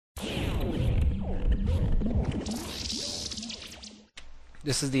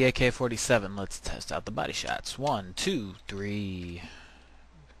This is the AK-47. Let's test out the body shots. 1, 2, 3.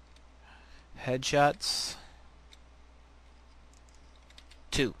 Headshots.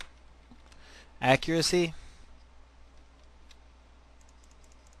 2. Accuracy.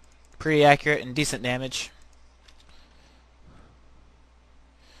 Pretty accurate and decent damage.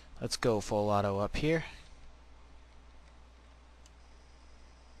 Let's go full auto up here.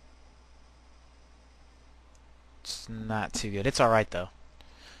 It's not too good. It's alright though.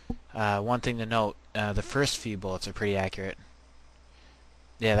 One thing to note, the first few bullets are pretty accurate.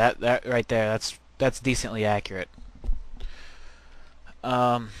 Yeah, that right there, that's decently accurate.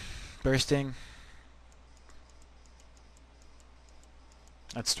 Bursting.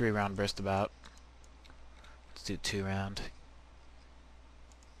 That's 3-round burst about. Let's do 2-round.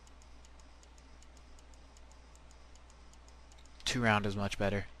 Two-round is much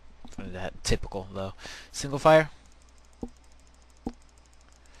better. That typical though. Single fire.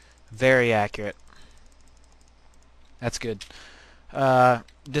 Very accurate. That's good.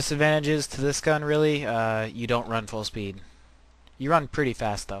 Disadvantages to this gun really, you don't run full speed. You run pretty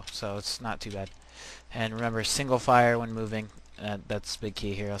fast though, so it's not too bad. And remember, single fire when moving. That's big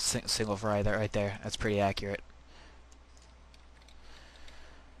key here. Single fire right there. That's pretty accurate.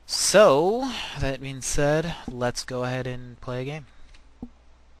 So, that being said, let's go ahead and play a game.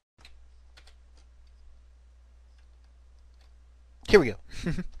 Here we go.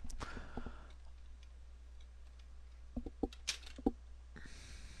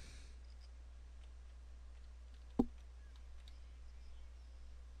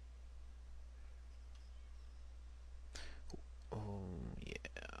 Oh, yeah.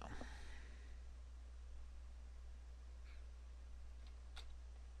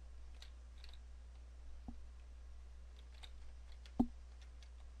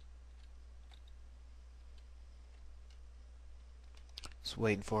 Just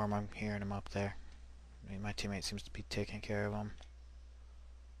waiting for him. I'm hearing him up there. I mean, my teammate seems to be taking care of him.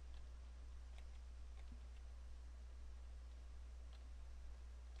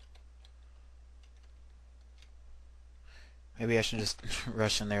 Maybe I should just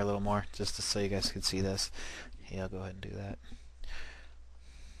rush in there a little more, just so you guys could see this. Yeah, I'll go ahead and do that.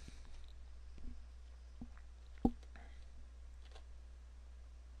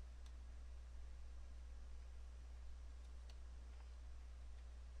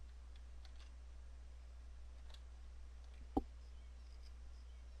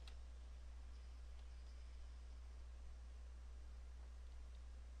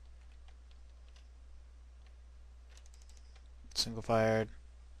 Single fired.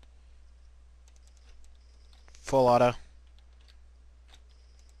 Full auto.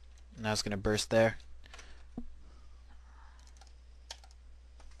 Now it's going to burst there.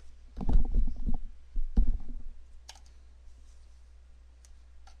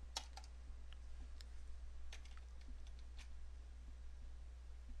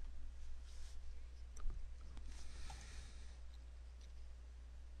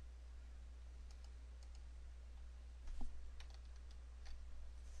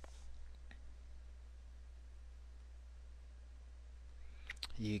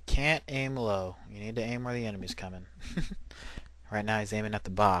 You can't aim low. You need to aim where the enemy's coming. Right now he's aiming at the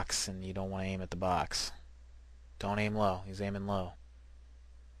box, and you don't want to aim at the box. Don't aim low. He's aiming low.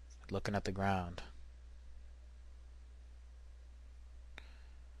 Looking at the ground.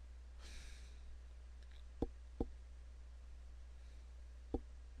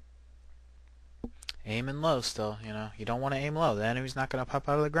 Aiming low still, you know. You don't want to aim low. The enemy's not going to pop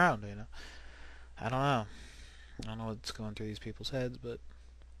out of the ground, you know. I don't know. I don't know what's going through these people's heads, but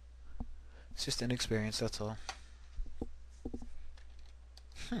it's just inexperience, that's all.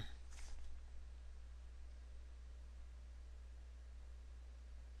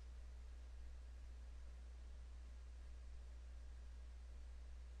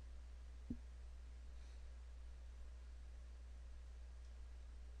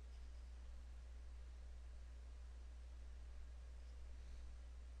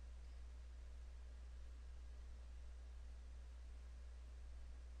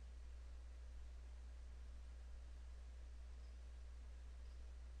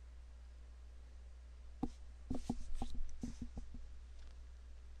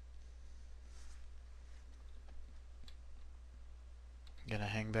 Gonna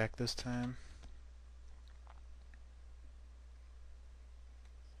hang back this time.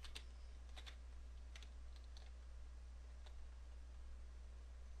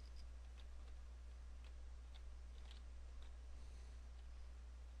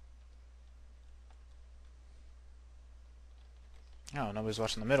 Oh, nobody's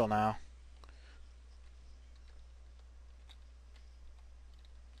watching the middle now.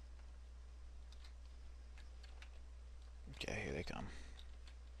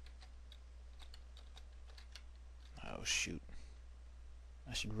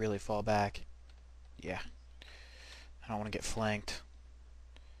 I should really fall back. Yeah. I don't want to get flanked.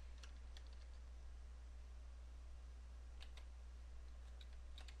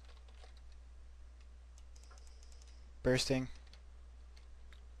 Bursting.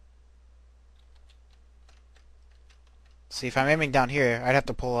 See, if I'm aiming down here, I'd have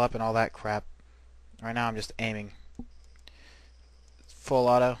to pull up and all that crap. Right now I'm just aiming. Full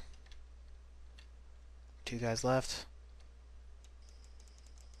auto. 2 guys left.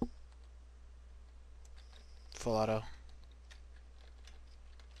 Full auto.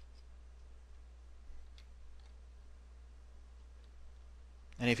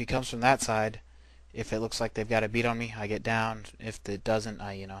 And if he comes from that side, if it looks like they've got a beat on me, I get down. If it doesn't,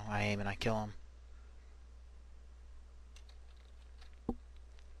 I aim and I kill him.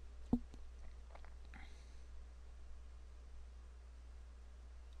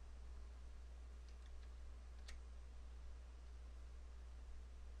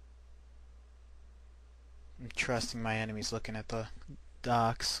 I'm trusting my enemies looking at the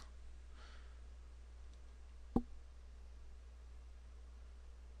docks.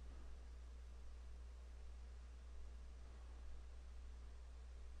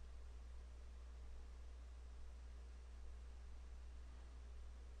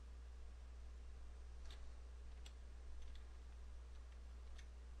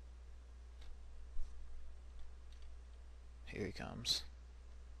 Here he comes.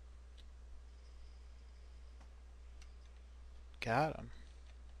 Got him.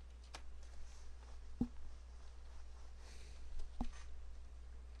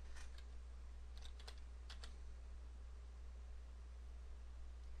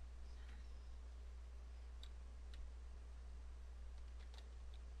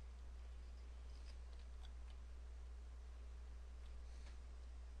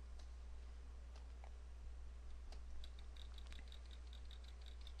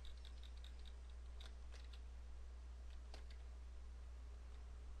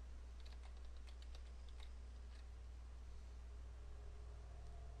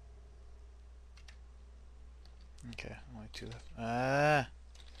 Okay, only 2 left.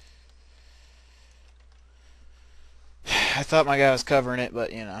 I thought my guy was covering it,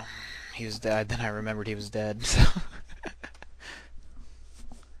 but he was dead. Then I remembered he was dead. So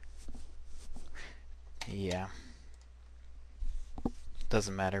yeah,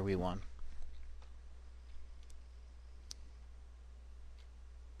 doesn't matter. We won.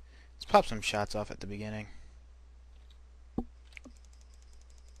 Let's pop some shots off at the beginning.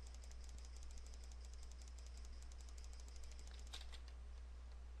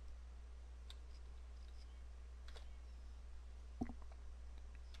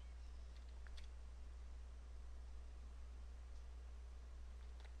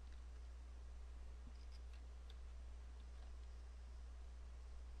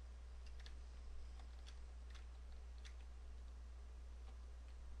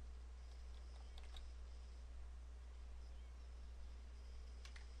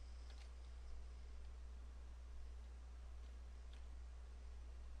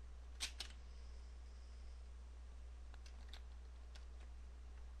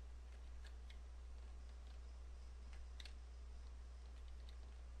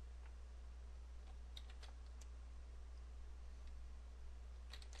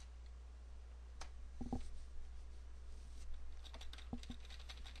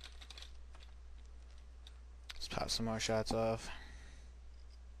 Let's pop some more shots off.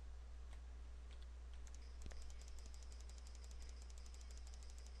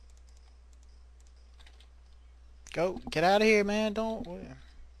 Go, get out of here, man. Don't.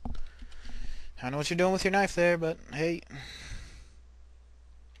 I know what you're doing with your knife there, but hey.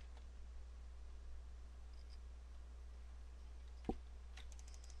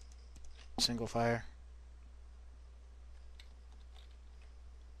 Single fire.